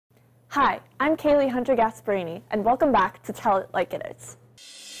Hi, I'm Kaylee Hunter-Gasparini, and welcome back to Tell It Like It Is.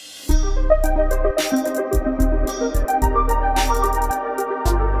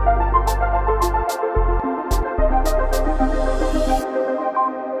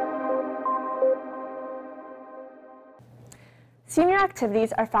 Senior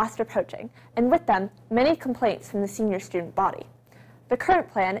activities are fast approaching, and with them, many complaints from the senior student body. The current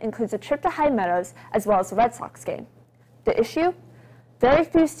plan includes a trip to High Meadows as well as a Red Sox game. The issue? Very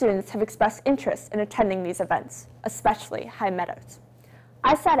few students have expressed interest in attending these events, especially High Meadows.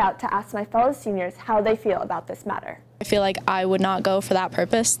 I set out to ask my fellow seniors how they feel about this matter. I feel like I would not go for that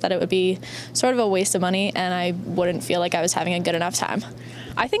purpose, that it would be sort of a waste of money and I wouldn't feel like I was having a good enough time.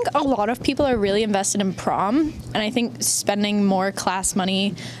 I think a lot of people are really invested in prom, and I think spending more class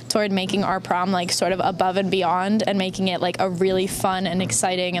money toward making our prom like sort of above and beyond and making it like a really fun and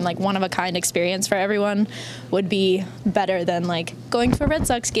exciting and like one-of-a-kind experience for everyone would be better than like going to a Red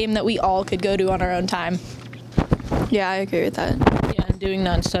Sox game that we all could go to on our own time. Yeah, I agree with that. Yeah, and doing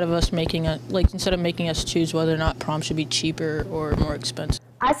that instead of us making us choose whether or not prom should be cheaper or more expensive.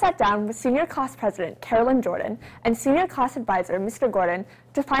 I sat down with Senior Class President Carolyn Jordan and Senior Class Advisor Mr. Gordon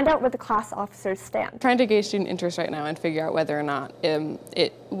to find out where the class officers stand. Trying to gauge student interest right now and figure out whether or not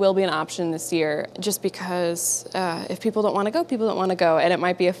it will be an option this year, just because if people don't want to go, people don't want to go, and it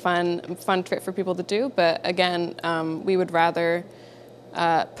might be a fun trip for people to do, but again, we would rather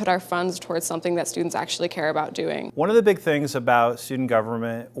put our funds towards something that students actually care about doing. One of the big things about student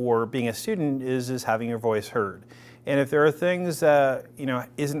government or being a student is having your voice heard. And if there are things that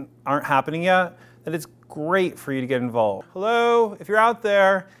aren't happening yet, then it's great for you to get involved. Hello, if you're out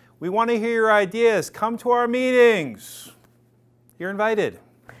there, we want to hear your ideas. Come to our meetings. You're invited.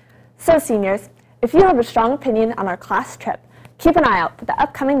 So seniors, if you have a strong opinion on our class trip, keep an eye out for the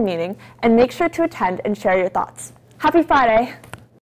upcoming meeting and make sure to attend and share your thoughts. Happy Friday!